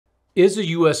Is the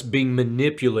U.S. being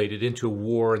manipulated into a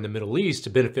war in the Middle East to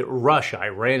benefit Russia,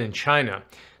 Iran, and China?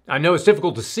 I know it's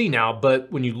difficult to see now, but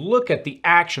when you look at the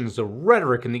actions, the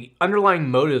rhetoric, and the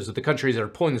underlying motives of the countries that are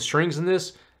pulling the strings in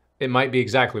this, it might be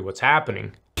exactly what's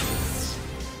happening.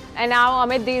 And now,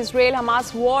 amid the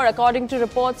Israel-Hamas war, according to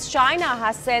reports, China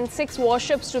has sent 6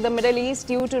 warships to the Middle East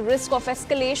due to risk of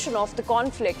escalation of the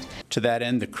conflict. To that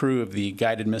end, the crew of the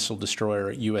guided missile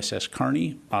destroyer USS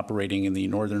Carney, operating in the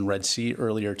northern Red Sea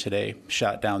earlier today,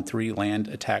 shot down 3 land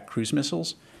attack cruise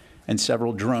missiles and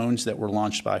several drones that were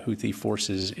launched by Houthi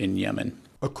forces in Yemen.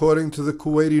 According to the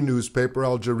Kuwaiti newspaper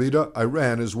Al Jarida,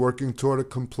 Iran is working toward a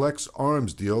complex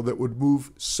arms deal that would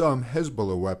move some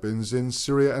Hezbollah weapons in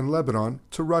Syria and Lebanon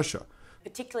to Russia.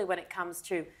 Particularly when it comes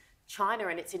to China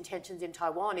and its intentions in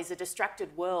Taiwan, is a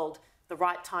distracted world the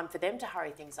right time for them to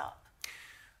hurry things up?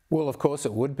 Well, of course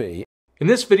it would be. In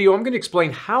this video, I'm going to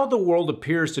explain how the world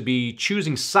appears to be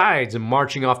choosing sides and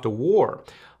marching off to war.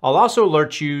 I'll also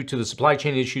alert you to the supply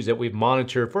chain issues that we've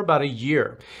monitored for about a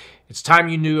year. It's time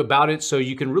you knew about it so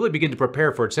you can really begin to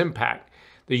prepare for its impact.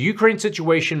 The Ukraine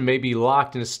situation may be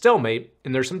locked in a stalemate,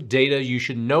 and there's some data you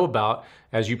should know about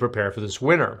as you prepare for this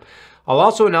winter. I'll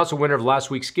also announce the winner of last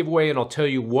week's giveaway, and I'll tell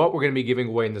you what we're going to be giving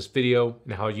away in this video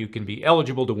and how you can be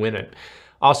eligible to win it.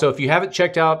 Also, if you haven't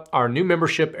checked out our new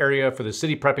membership area for the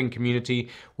city prepping community,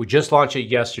 we just launched it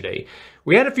yesterday.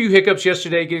 We had a few hiccups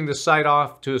yesterday getting the site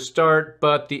off to a start,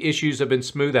 but the issues have been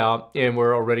smoothed out and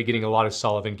we're already getting a lot of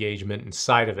solid engagement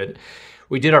inside of it.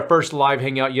 We did our first live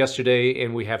hangout yesterday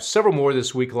and we have several more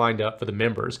this week lined up for the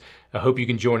members. I hope you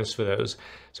can join us for those.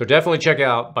 So definitely check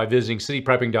out by visiting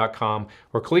cityprepping.com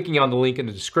or clicking on the link in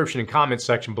the description and comments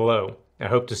section below. I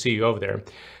hope to see you over there.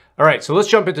 All right, so let's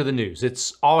jump into the news.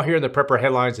 It's all here in the Prepper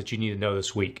headlines that you need to know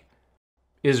this week.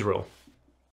 Israel.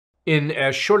 In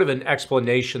as short of an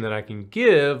explanation that I can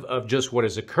give of just what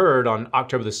has occurred, on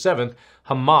October the 7th,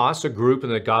 Hamas, a group in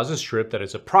the Gaza Strip that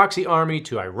is a proxy army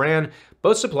to Iran,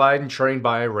 both supplied and trained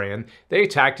by Iran, they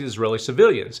attacked Israeli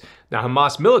civilians. Now,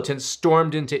 Hamas militants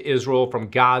stormed into Israel from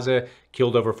Gaza,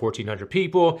 killed over 1,400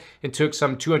 people, and took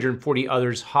some 240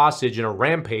 others hostage in a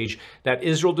rampage that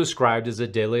Israel described as the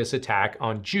deadliest attack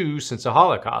on Jews since the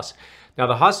Holocaust. Now,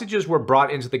 the hostages were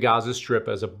brought into the Gaza Strip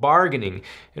as a bargaining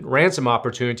and ransom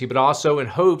opportunity, but also in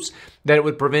hopes that it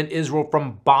would prevent Israel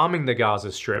from bombing the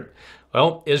Gaza Strip.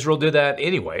 Well, Israel did that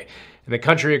anyway, and the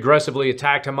country aggressively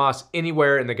attacked Hamas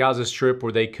anywhere in the Gaza Strip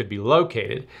where they could be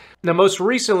located. Now, most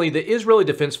recently, the Israeli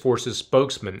Defense Forces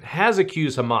spokesman has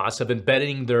accused Hamas of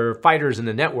embedding their fighters in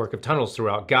the network of tunnels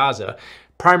throughout Gaza,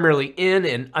 primarily in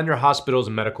and under hospitals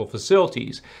and medical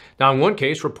facilities. Now, in one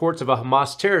case, reports of a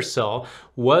Hamas terrorist cell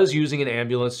was using an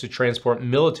ambulance to transport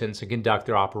militants and conduct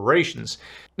their operations.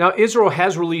 Now, Israel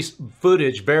has released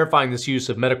footage verifying this use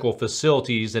of medical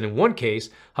facilities, and in one case,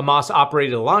 Hamas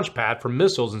operated a launch pad for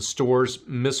missiles and stores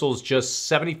missiles just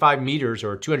 75 meters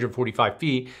or 245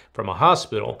 feet from a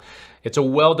hospital. It's a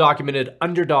well-documented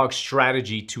underdog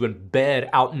strategy to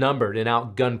embed outnumbered and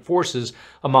outgunned forces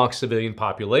amongst civilian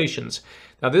populations.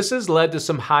 Now, this has led to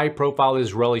some high-profile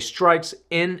Israeli strikes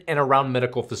in and around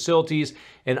medical facilities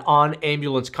and on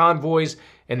ambulance convoys,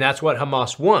 and that's what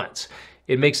Hamas wants.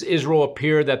 It makes Israel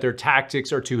appear that their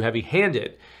tactics are too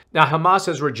heavy-handed. Now, Hamas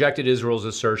has rejected Israel's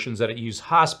assertions that it used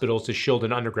hospitals to shield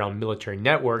an underground military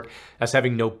network as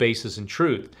having no basis in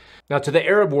truth. Now, to the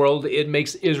Arab world, it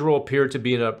makes Israel appear to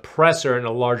be an oppressor in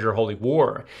a larger holy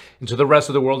war. And to the rest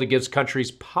of the world, it gives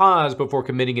countries pause before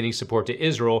committing any support to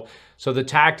Israel. So the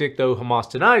tactic, though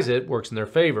Hamas denies it, works in their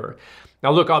favor. Now,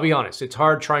 look, I'll be honest, it's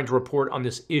hard trying to report on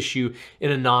this issue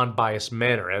in a non-biased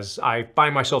manner, as I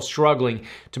find myself struggling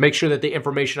to make sure that the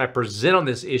information I present on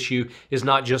this issue is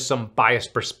not just some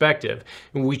biased perspective.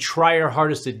 And we try our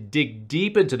hardest to dig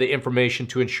deep into the information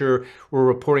to ensure we're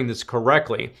reporting this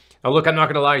correctly. Now, look, I'm not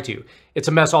going to lie to you. It's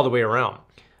a mess all the way around.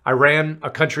 Iran,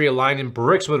 a country aligned in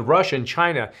bricks with Russia and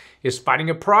China, is fighting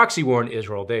a proxy war in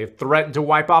Israel. They've threatened to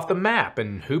wipe off the map.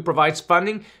 And who provides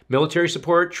funding, military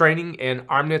support, training, and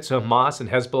armaments to Hamas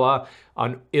and Hezbollah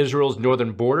on Israel's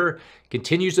northern border?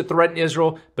 Continues to threaten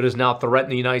Israel, but has now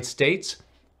threatened the United States.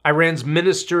 Iran's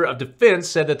Minister of Defense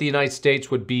said that the United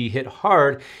States would be hit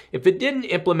hard if it didn't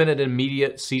implement an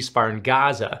immediate ceasefire in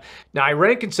Gaza. Now,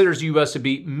 Iran considers the U.S. to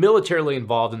be militarily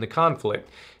involved in the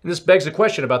conflict, and this begs the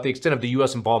question about the extent of the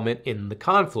U.S. involvement in the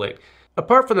conflict.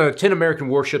 Apart from the 10 American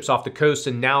warships off the coast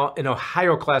and now an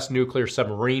Ohio-class nuclear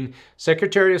submarine,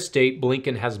 Secretary of State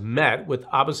Blinken has met with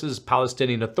Abbas's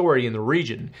Palestinian Authority in the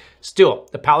region. Still,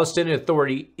 the Palestinian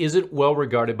Authority isn't well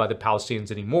regarded by the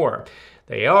Palestinians anymore.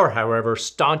 They are, however,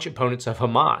 staunch opponents of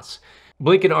Hamas.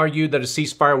 Blinken argued that a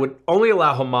ceasefire would only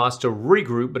allow Hamas to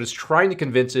regroup, but is trying to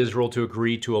convince Israel to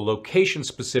agree to a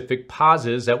location-specific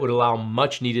pauses that would allow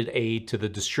much-needed aid to the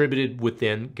distributed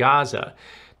within Gaza.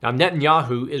 Now,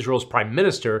 Netanyahu, Israel's prime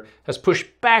minister, has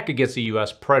pushed back against the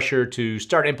U.S. pressure to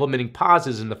start implementing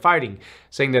pauses in the fighting,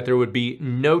 saying that there would be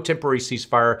no temporary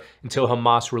ceasefire until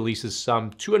Hamas releases some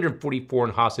 240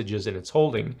 foreign hostages in its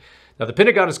holding. Now, the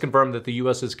Pentagon has confirmed that the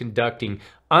U.S. is conducting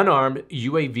unarmed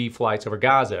UAV flights over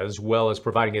Gaza, as well as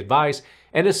providing advice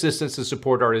and assistance to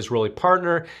support our Israeli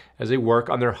partner as they work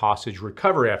on their hostage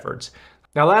recovery efforts.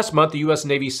 Now, last month, the U.S.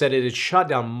 Navy said it had shot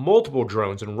down multiple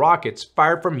drones and rockets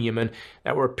fired from Yemen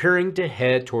that were appearing to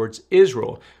head towards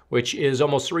Israel, which is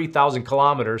almost 3,000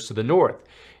 kilometers to the north.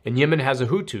 And Yemen has the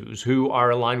Houthis, who are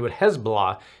aligned with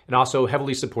Hezbollah and also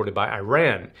heavily supported by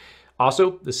Iran.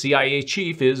 Also, the CIA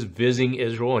chief is visiting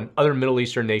Israel and other Middle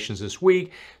Eastern nations this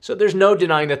week, so there's no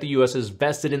denying that the U.S. is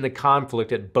vested in the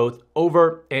conflict at both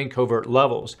overt and covert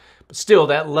levels. But still,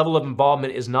 that level of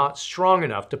involvement is not strong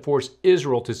enough to force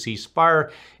Israel to cease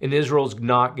fire, and Israel's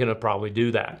not going to probably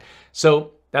do that.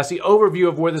 So that's the overview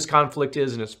of where this conflict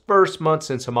is in its first month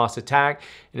since Hamas attack,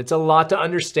 and it's a lot to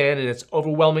understand, and it's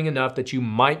overwhelming enough that you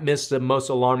might miss the most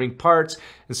alarming parts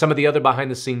and some of the other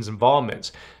behind-the-scenes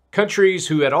involvements. Countries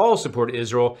who at all support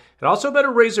Israel had also better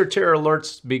raise their terror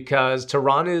alerts, because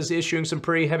Tehran is issuing some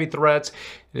pretty heavy threats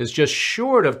and is just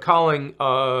short of calling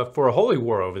for a holy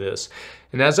war over this.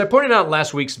 And as I pointed out in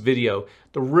last week's video,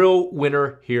 the real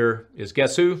winner here is,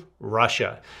 guess who?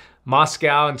 Russia.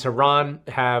 Moscow and Tehran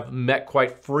have met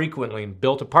quite frequently and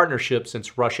built a partnership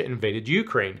since Russia invaded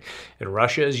Ukraine. And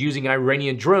Russia is using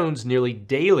Iranian drones nearly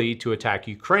daily to attack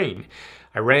Ukraine.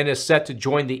 Iran is set to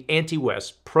join the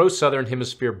anti-West, pro-Southern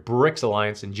Hemisphere BRICS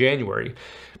alliance in January.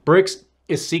 BRICS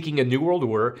is seeking a new world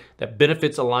order that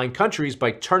benefits aligned countries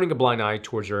by turning a blind eye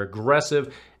towards their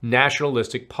aggressive,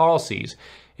 nationalistic policies.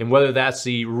 And whether that's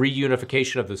the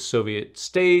reunification of the Soviet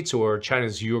states or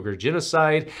China's Uyghur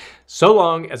genocide, so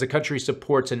long as a country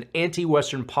supports an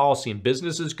anti-Western policy and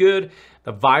business is good,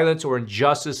 the violence or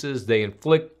injustices they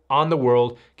inflict on the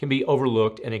world can be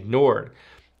overlooked and ignored.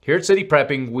 Here at City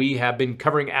Prepping, we have been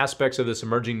covering aspects of this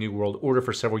emerging New World Order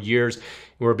for several years, and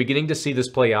we're beginning to see this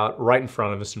play out right in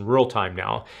front of us in real time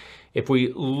now. If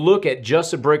we look at just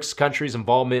the BRICS countries'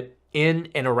 involvement in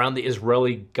and around the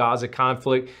Israeli-Gaza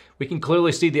conflict, we can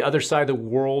clearly see the other side of the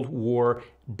world war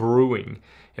brewing.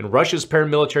 And Russia's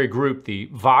paramilitary group, the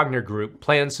Wagner Group,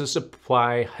 plans to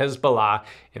supply Hezbollah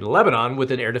in Lebanon with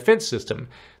an air defense system.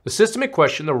 The system in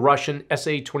question, the Russian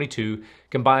SA-22,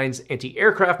 combines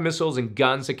anti-aircraft missiles and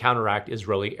guns to counteract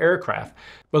Israeli aircraft.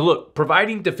 But look,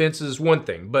 providing defense is one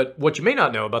thing, but what you may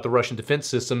not know about the Russian defense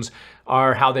systems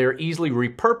are how they are easily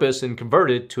repurposed and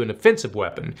converted to an offensive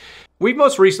weapon. We've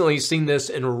most recently seen this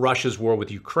in Russia's war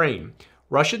with Ukraine.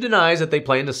 Russia denies that they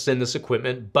plan to send this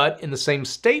equipment, but in the same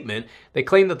statement, they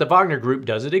claim that the Wagner Group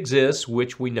doesn't exist,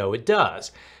 which we know it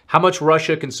does. How much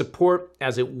Russia can support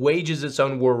as it wages its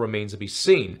own war remains to be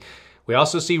seen. We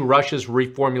also see Russia's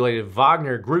reformulated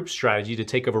Wagner Group strategy to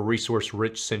take over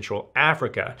resource-rich Central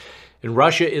Africa. And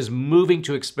Russia is moving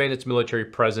to expand its military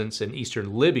presence in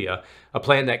eastern Libya, a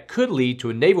plan that could lead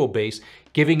to a naval base,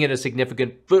 giving it a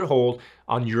significant foothold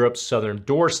on Europe's southern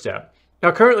doorstep. Now,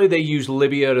 currently they use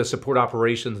Libya to support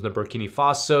operations in the Burkina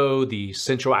Faso, the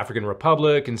Central African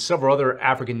Republic, and several other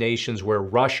African nations where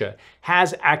Russia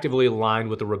has actively aligned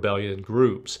with the rebellion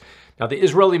groups. Now, the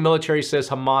Israeli military says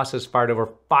Hamas has fired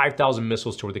over 5,000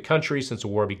 missiles toward the country since the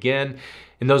war began,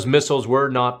 and those missiles were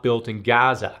not built in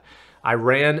Gaza.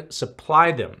 Iran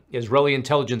supplied them. Israeli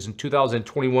intelligence in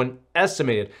 2021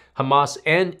 estimated Hamas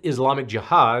and Islamic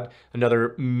Jihad,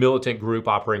 another militant group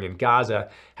operating in Gaza,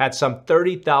 had some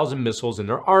 30,000 missiles in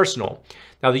their arsenal.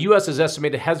 Now, the U.S. has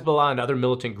estimated Hezbollah and other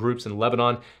militant groups in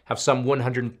Lebanon have some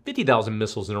 150,000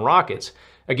 missiles and rockets.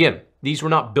 Again, these were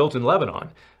not built in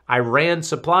Lebanon. Iran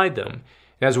supplied them.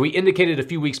 And as we indicated a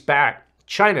few weeks back,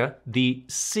 China, the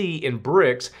C in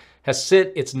BRICS, has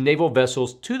sent its naval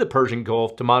vessels to the Persian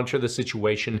Gulf to monitor the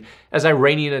situation as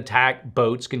Iranian attack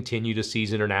boats continue to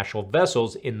seize international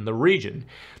vessels in the region.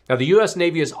 Now, the U.S.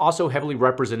 Navy is also heavily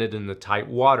represented in the tight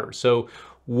water, so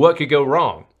what could go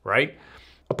wrong, right?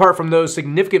 Apart from those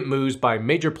significant moves by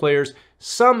major players,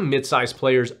 some mid-sized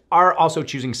players are also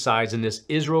choosing sides in this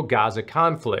Israel-Gaza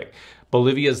conflict.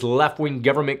 Bolivia's left-wing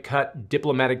government cut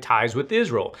diplomatic ties with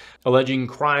Israel, alleging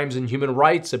crimes and human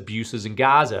rights abuses in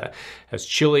Gaza, as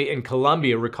Chile and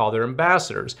Colombia recall their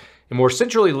ambassadors. And more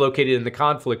centrally located in the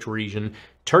conflict region,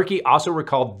 Turkey also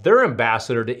recalled their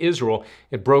ambassador to Israel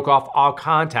and broke off all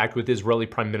contact with Israeli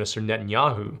Prime Minister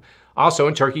Netanyahu. Also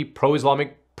in Turkey,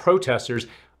 pro-Islamic protesters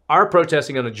are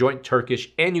protesting on a joint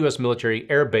Turkish and U.S. military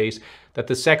air base that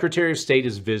the Secretary of State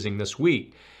is visiting this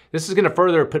week. This is going to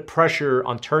further put pressure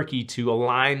on Turkey to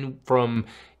align from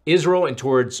Israel and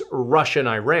towards Russia and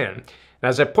Iran. And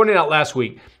as I pointed out last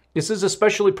week, this is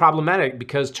especially problematic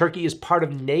because Turkey is part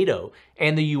of NATO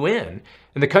and the UN,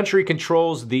 and the country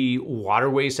controls the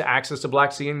waterways to access the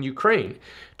Black Sea and Ukraine.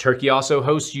 Turkey also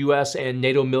hosts U.S. and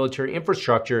NATO military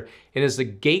infrastructure and is the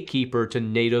gatekeeper to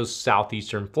NATO's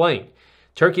southeastern flank.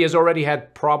 Turkey has already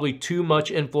had probably too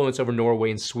much influence over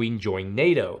Norway and Sweden joining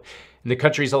NATO. And the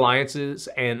country's alliances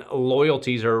and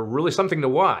loyalties are really something to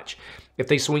watch. If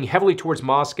they swing heavily towards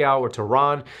Moscow or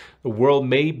Tehran, the world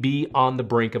may be on the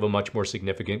brink of a much more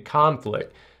significant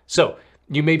conflict. So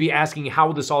you may be asking, how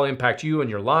will this all impact you and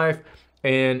your life?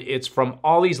 And it's from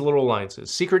all these little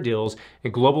alliances, secret deals,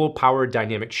 and global power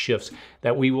dynamic shifts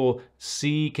that we will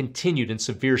see continued and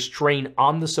severe strain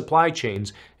on the supply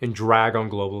chains and drag on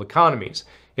global economies.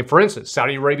 And for instance,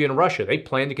 Saudi Arabia and Russia, they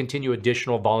plan to continue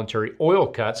additional voluntary oil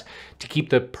cuts to keep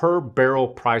the per barrel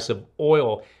price of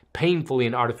oil painfully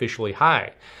and artificially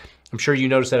high. I'm sure you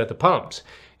noticed that at the pumps.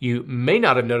 You may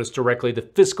not have noticed directly the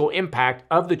fiscal impact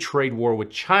of the trade war with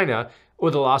China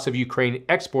or the loss of Ukraine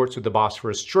exports through the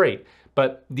Bosphorus Strait,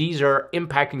 but these are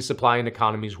impacting supply and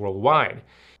economies worldwide.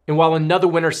 And while another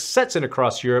winter sets in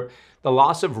across Europe, the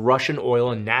loss of Russian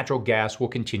oil and natural gas will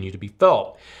continue to be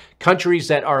felt. Countries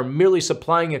that are merely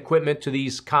supplying equipment to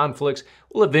these conflicts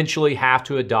will eventually have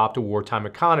to adopt a wartime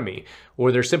economy,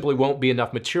 or there simply won't be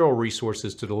enough material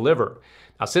resources to deliver.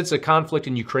 Now, since the conflict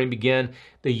in Ukraine began,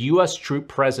 the U.S. troop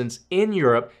presence in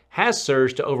Europe has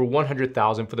surged to over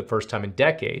 100,000 for the first time in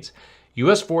decades.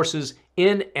 U.S. forces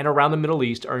in and around the Middle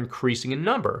East are increasing in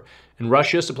number, and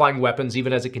Russia is supplying weapons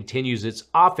even as it continues its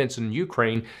offense in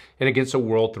Ukraine and against the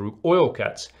world through oil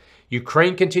cuts.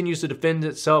 Ukraine continues to defend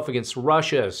itself against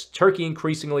Russia as Turkey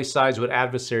increasingly sides with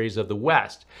adversaries of the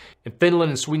West. And Finland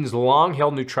and Sweden's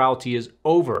long-held neutrality is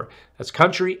over as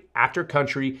country after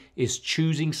country is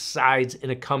choosing sides in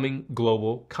a coming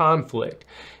global conflict.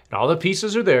 And all the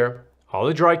pieces are there, all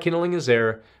the dry kindling is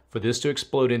there for this to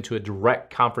explode into a direct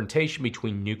confrontation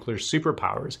between nuclear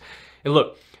superpowers. And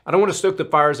look, I don't want to stoke the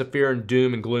fires of fear and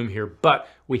doom and gloom here, but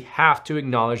we have to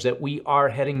acknowledge that we are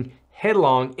heading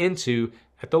headlong into,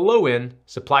 at the low end,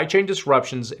 supply chain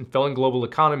disruptions and failing global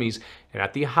economies, and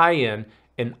at the high end,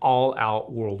 an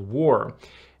all-out world war.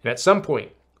 And at some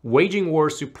point, waging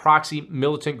wars through proxy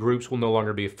militant groups will no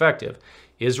longer be effective.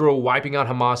 Israel wiping out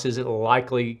Hamas isn't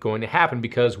likely going to happen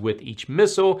because with each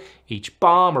missile, each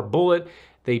bomb or bullet,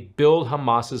 they build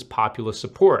Hamas's populist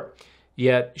support.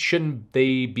 Yet, shouldn't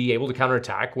they be able to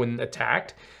counterattack when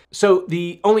attacked? So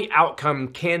the only outcome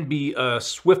can be a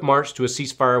swift march to a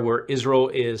ceasefire where Israel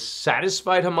is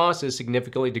satisfied Hamas is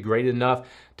significantly degraded enough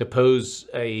to pose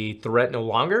a threat no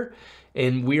longer.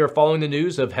 And we are following the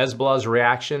news of Hezbollah's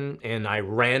reaction and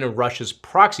Iran and Russia's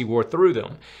proxy war through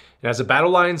them. And as the battle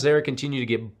lines there continue to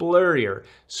get blurrier,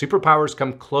 superpowers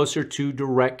come closer to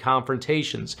direct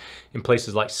confrontations in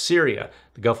places like Syria,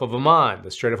 the Gulf of Oman, the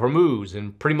Strait of Hormuz,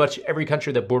 and pretty much every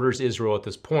country that borders Israel at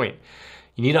this point.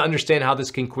 You need to understand how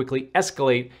this can quickly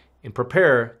escalate and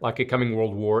prepare like a coming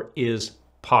world war is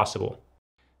possible.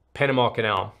 Panama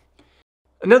Canal.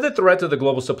 Another threat to the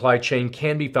global supply chain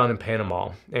can be found in Panama,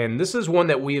 and this is one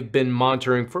that we have been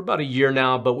monitoring for about a year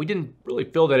now, but we didn't really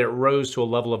feel that it rose to a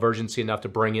level of urgency enough to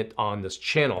bring it on this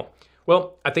channel.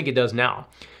 Well, I think it does now.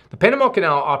 The Panama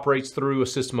Canal operates through a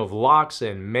system of locks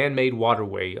and man-made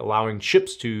waterway, allowing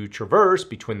ships to traverse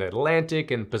between the Atlantic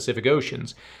and Pacific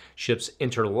Oceans. Ships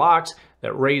enter locks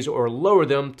that raise or lower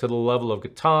them to the level of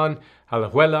Gatan,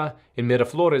 Alajuela, and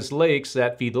Miraflores lakes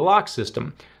that feed the lock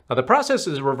system. Now, the process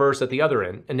is reversed at the other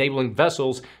end, enabling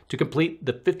vessels to complete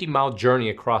the 50-mile journey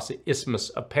across the Isthmus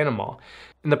of Panama.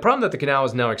 And the problem that the canal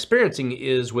is now experiencing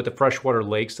is with the freshwater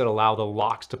lakes that allow the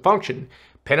locks to function.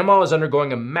 Panama is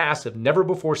undergoing a massive,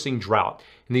 never-before-seen drought,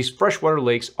 and these freshwater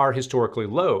lakes are historically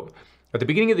low. At the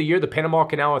beginning of the year, the Panama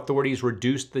Canal authorities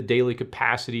reduced the daily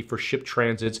capacity for ship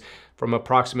transits from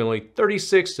approximately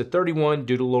 36 to 31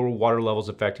 due to lower water levels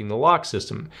affecting the lock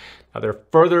system. Now, they're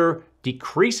further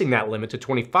decreasing that limit to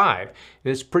 25,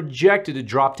 and it's projected to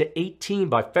drop to 18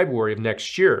 by February of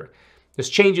next year. This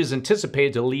change is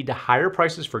anticipated to lead to higher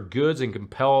prices for goods and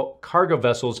compel cargo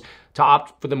vessels to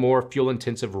opt for the more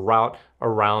fuel-intensive route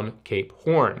around Cape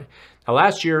Horn. Now,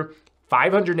 last year,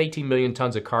 518 million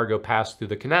tons of cargo passed through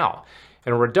the canal,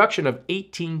 and a reduction of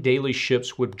 18 daily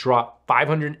ships would drop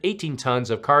 518 tons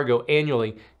of cargo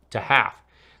annually to half.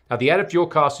 Now, the added fuel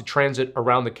costs to transit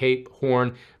around the Cape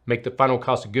Horn make the final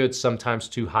cost of goods sometimes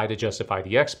too high to justify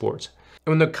the exports.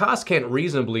 And when the cost can't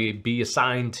reasonably be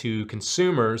assigned to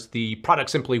consumers, the product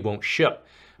simply won't ship.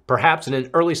 Perhaps in an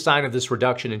early sign of this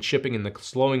reduction in shipping and the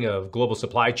slowing of global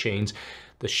supply chains,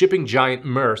 the shipping giant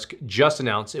Maersk just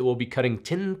announced it will be cutting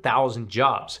 10,000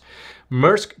 jobs.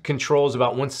 Maersk controls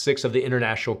about 1/6 of the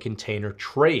international container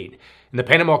trade, and the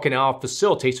Panama Canal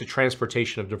facilitates the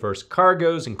transportation of diverse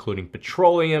cargoes, including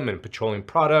petroleum and petroleum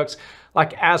products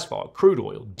like asphalt, crude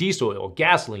oil, diesel oil,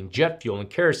 gasoline, jet fuel, and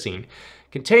kerosene,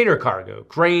 container cargo,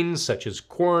 grains such as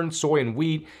corn, soy, and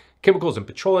wheat, chemicals and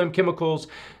petroleum chemicals,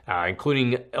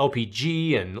 including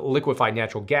LPG and liquefied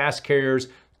natural gas carriers,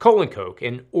 coal and coke,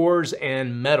 and ores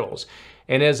and metals.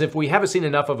 And as if we haven't seen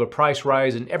enough of a price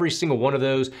rise in every single one of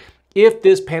those, if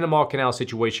this Panama Canal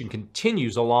situation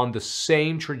continues along the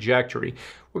same trajectory,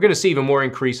 we're going to see even more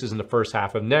increases in the first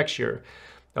half of next year.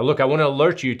 Now look, I want to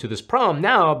alert you to this problem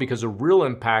now because the real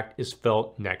impact is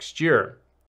felt next year.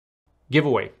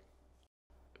 Giveaway.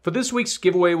 For this week's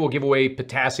giveaway, we'll give away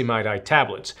potassium iodide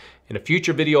tablets. In a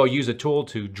future video, I'll use a tool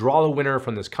to draw the winner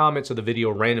from the comments of the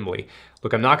video randomly.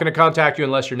 Look, I'm not going to contact you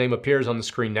unless your name appears on the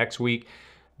screen next week.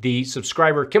 The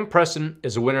subscriber, Kim Preston,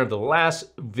 is the winner of the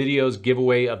last video's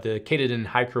giveaway of the Katadyn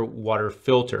Hiker water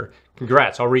filter.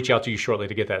 Congrats, I'll reach out to you shortly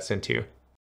to get that sent to you.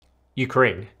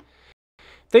 Ukraine.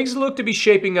 Things look to be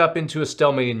shaping up into a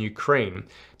stalemate in Ukraine.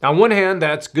 Now, on one hand,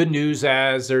 that's good news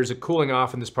as there's a cooling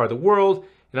off in this part of the world,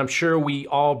 and I'm sure we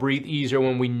all breathe easier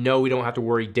when we know we don't have to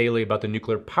worry daily about the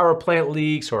nuclear power plant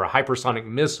leaks or a hypersonic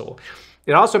missile.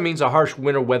 It also means a harsh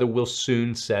winter weather will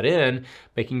soon set in,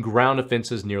 making ground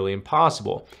offenses nearly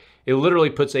impossible. It literally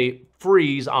puts a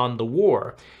freeze on the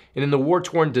war. And in the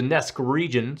war-torn Donetsk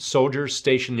region, soldiers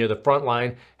stationed near the front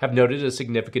line have noted a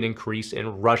significant increase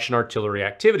in Russian artillery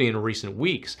activity in recent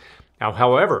weeks. Now,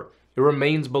 however, it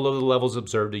remains below the levels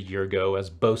observed a year ago as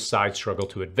both sides struggle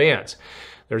to advance.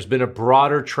 There's been a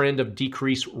broader trend of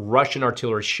decreased Russian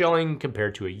artillery shelling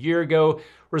compared to a year ago,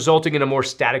 resulting in a more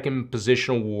static and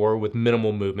positional war with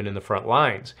minimal movement in the front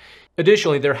lines.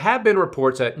 Additionally, there have been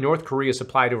reports that North Korea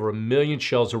supplied over 1 million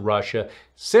shells to Russia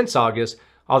since August,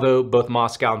 although both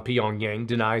Moscow and Pyongyang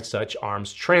denied such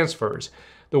arms transfers.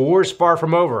 The war is far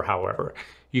from over, however.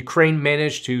 Ukraine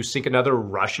managed to sink another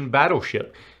Russian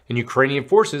battleship, and Ukrainian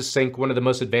forces sank one of the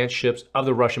most advanced ships of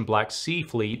the Russian Black Sea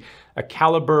Fleet, a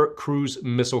Kalibr cruise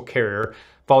missile carrier,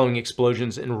 following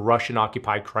explosions in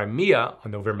Russian-occupied Crimea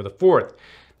on November the 4th.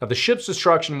 Now, the ship's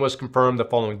destruction was confirmed the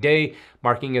following day,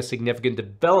 marking a significant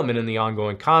development in the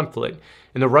ongoing conflict.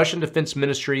 And the Russian Defense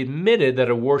Ministry admitted that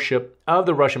a warship of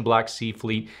the Russian Black Sea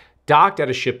Fleet docked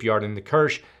at a shipyard in the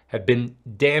Kerch had been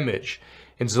damaged.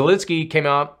 And Zelensky came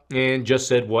out and just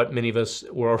said what many of us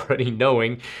were already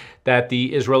knowing, that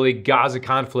the Israeli-Gaza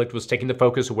conflict was taking the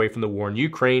focus away from the war in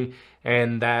Ukraine,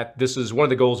 and that this is one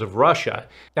of the goals of Russia.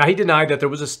 Now, he denied that there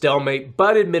was a stalemate,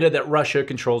 but admitted that Russia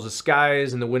controls the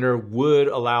skies and the winter would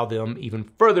allow them even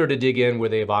further to dig in where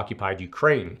they have occupied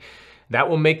Ukraine. That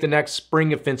will make the next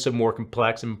spring offensive more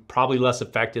complex and probably less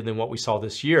effective than what we saw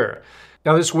this year.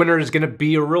 Now, this winter is going to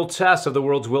be a real test of the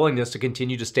world's willingness to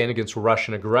continue to stand against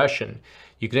Russian aggression.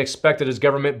 You can expect that as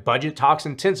government budget talks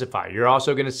intensify, you're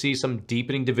also going to see some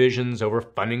deepening divisions over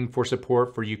funding for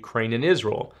support for Ukraine and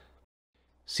Israel.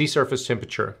 Sea surface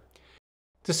temperature.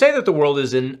 To say that the world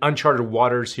is in uncharted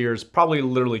waters here is probably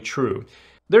literally true.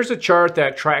 There's a chart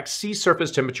that tracks sea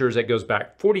surface temperatures that goes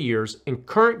back 40 years, and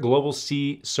current global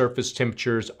sea surface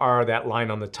temperatures are that line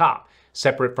on the top,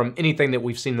 separate from anything that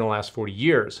we've seen in the last 40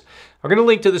 years. I'm going to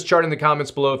link to this chart in the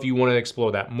comments below if you want to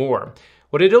explore that more.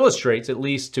 What it illustrates, at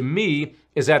least to me,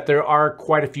 is that there are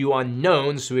quite a few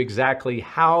unknowns to exactly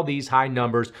how these high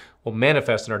numbers will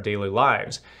manifest in our daily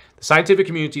lives. The scientific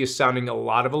community is sounding a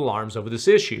lot of alarms over this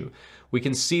issue. We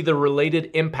can see the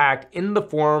related impact in the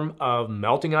form of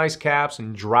melting ice caps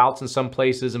and droughts in some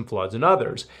places and floods in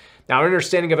others. Now, our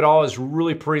understanding of it all is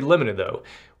really pretty limited, though.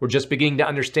 We're just beginning to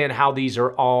understand how these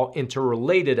are all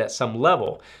interrelated at some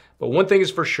level. But one thing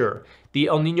is for sure, the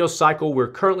El Niño cycle we're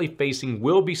currently facing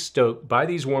will be stoked by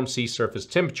these warm sea surface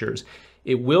temperatures.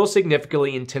 It will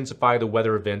significantly intensify the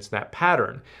weather events in that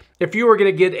pattern. If you are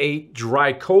going to get a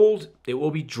dry cold, it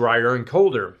will be drier and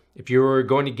colder. If you're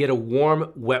going to get a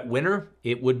warm, wet winter,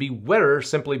 it would be wetter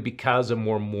simply because of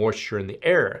more moisture in the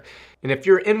air. And if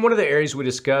you're in one of the areas we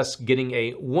discussed getting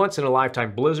a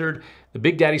once-in-a-lifetime blizzard, the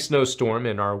Big Daddy snowstorm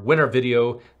in our winter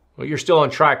video, well, you're still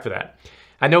on track for that.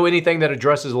 I know anything that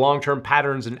addresses long-term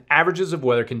patterns and averages of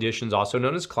weather conditions, also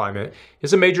known as climate,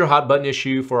 is a major hot-button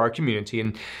issue for our community,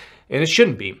 and it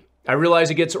shouldn't be. I realize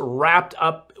it gets wrapped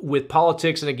up with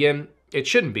politics, and again, it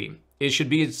shouldn't be. It should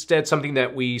be instead something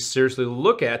that we seriously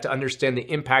look at to understand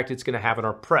the impact it's going to have on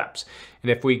our preps.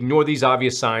 And if we ignore these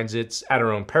obvious signs, it's at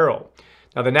our own peril.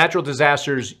 Now, the natural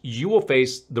disasters you will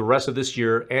face the rest of this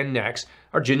year and next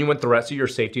are genuine threats to your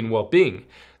safety and well-being.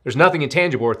 There's nothing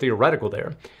intangible or theoretical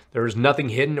there. There is nothing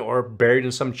hidden or buried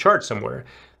in some chart somewhere.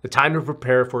 The time to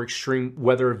prepare for extreme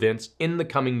weather events in the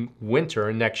coming winter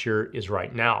and next year is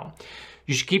right now.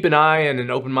 You should keep an eye and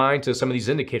an open mind to some of these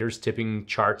indicators tipping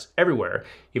charts everywhere,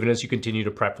 even as you continue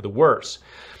to prep for the worst.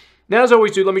 Now, as I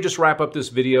always do, let me just wrap up this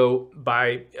video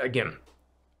by, again,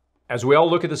 as we all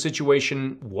look at the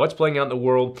situation, what's playing out in the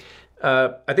world,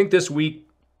 I think this week,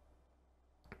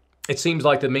 it seems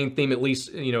like the main theme, at least,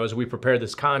 as we prepare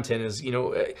this content, is,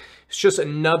 it's just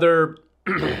another,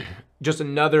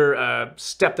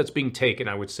 step that's being taken,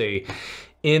 I would say,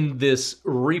 in this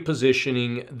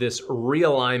repositioning, this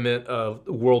realignment of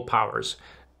world powers,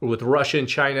 with Russia and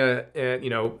China, and,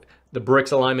 the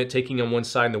BRICS alignment taking on one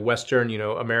side, and the Western,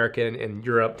 America and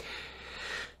Europe.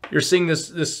 You're seeing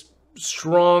this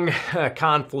strong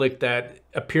conflict that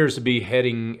appears to be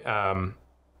heading, to,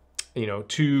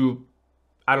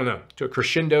 I don't know, to a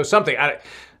crescendo, something. I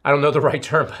don't know the right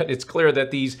term, but it's clear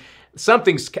that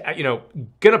something's, going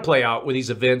to play out where these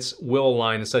events will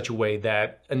align in such a way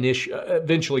that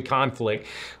eventually conflict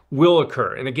will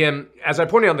occur. And again, as I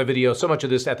pointed out in the video, so much of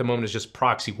this at the moment is just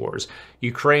proxy wars.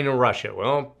 Ukraine and Russia.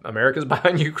 Well, America's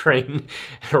behind Ukraine,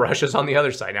 and Russia's on the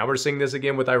other side. Now we're seeing this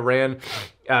again with Iran,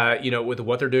 with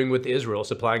what they're doing with Israel,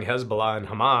 supplying Hezbollah and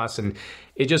Hamas. And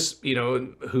it just,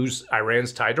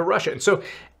 Iran's tied to Russia. And so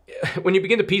when you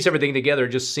begin to piece everything together, it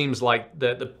just seems like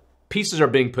the pieces are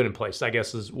being put in place, I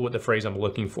guess is what the phrase I'm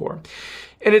looking for.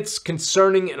 And it's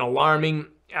concerning and alarming.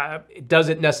 It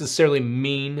doesn't necessarily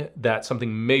mean that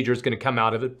something major is going to come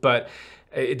out of it, but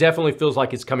it definitely feels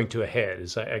like it's coming to a head,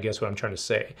 is I guess what I'm trying to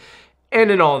say.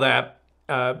 And in all that,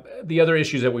 the other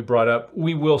issues that we brought up,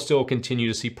 we will still continue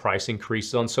to see price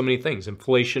increases on so many things.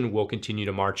 Inflation will continue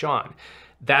to march on.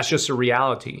 That's just a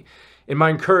reality. And my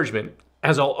encouragement,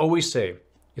 as I'll always say,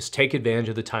 is take advantage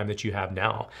of the time that you have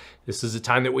now. This is the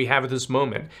time that we have at this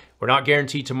moment. We're not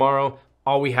guaranteed tomorrow.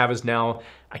 All we have is now.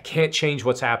 I can't change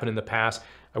what's happened in the past.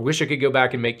 I wish I could go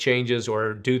back and make changes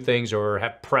or do things or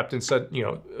have prepped and said,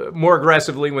 more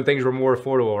aggressively when things were more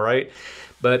affordable, right?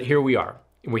 But here we are,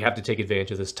 and we have to take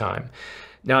advantage of this time.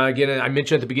 Now, again, I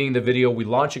mentioned at the beginning of the video, we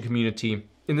launched a community,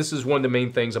 and this is one of the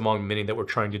main things among many that we're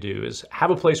trying to do, is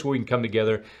have a place where we can come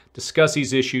together, discuss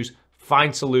these issues,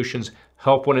 find solutions,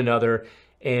 help one another.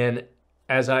 And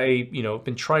as I,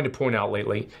 been trying to point out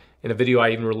lately, in a video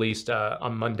I even released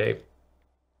on Monday,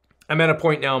 I'm at a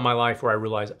point now in my life where I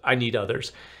realize I need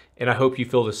others. And I hope you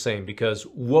feel the same, because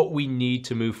what we need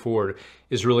to move forward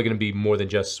is really going to be more than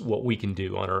just what we can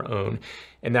do on our own.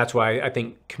 And that's why I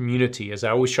think community, as I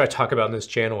always try to talk about in this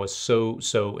channel, is so,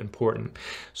 so important.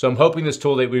 So I'm hoping this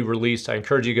tool that we released, I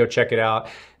encourage you to go check it out.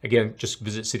 Again, just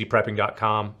visit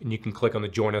cityprepping.com, and you can click on the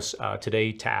Join Us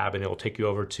Today tab, and it will take you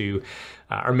over to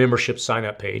our membership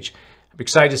sign-up page. I'm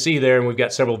excited to see you there, and we've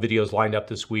got several videos lined up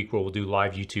this week where we'll do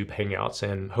live YouTube Hangouts,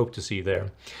 and hope to see you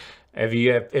there. If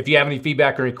you have any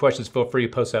feedback or any questions, feel free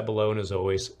to post that below, and as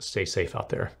always, stay safe out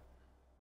there.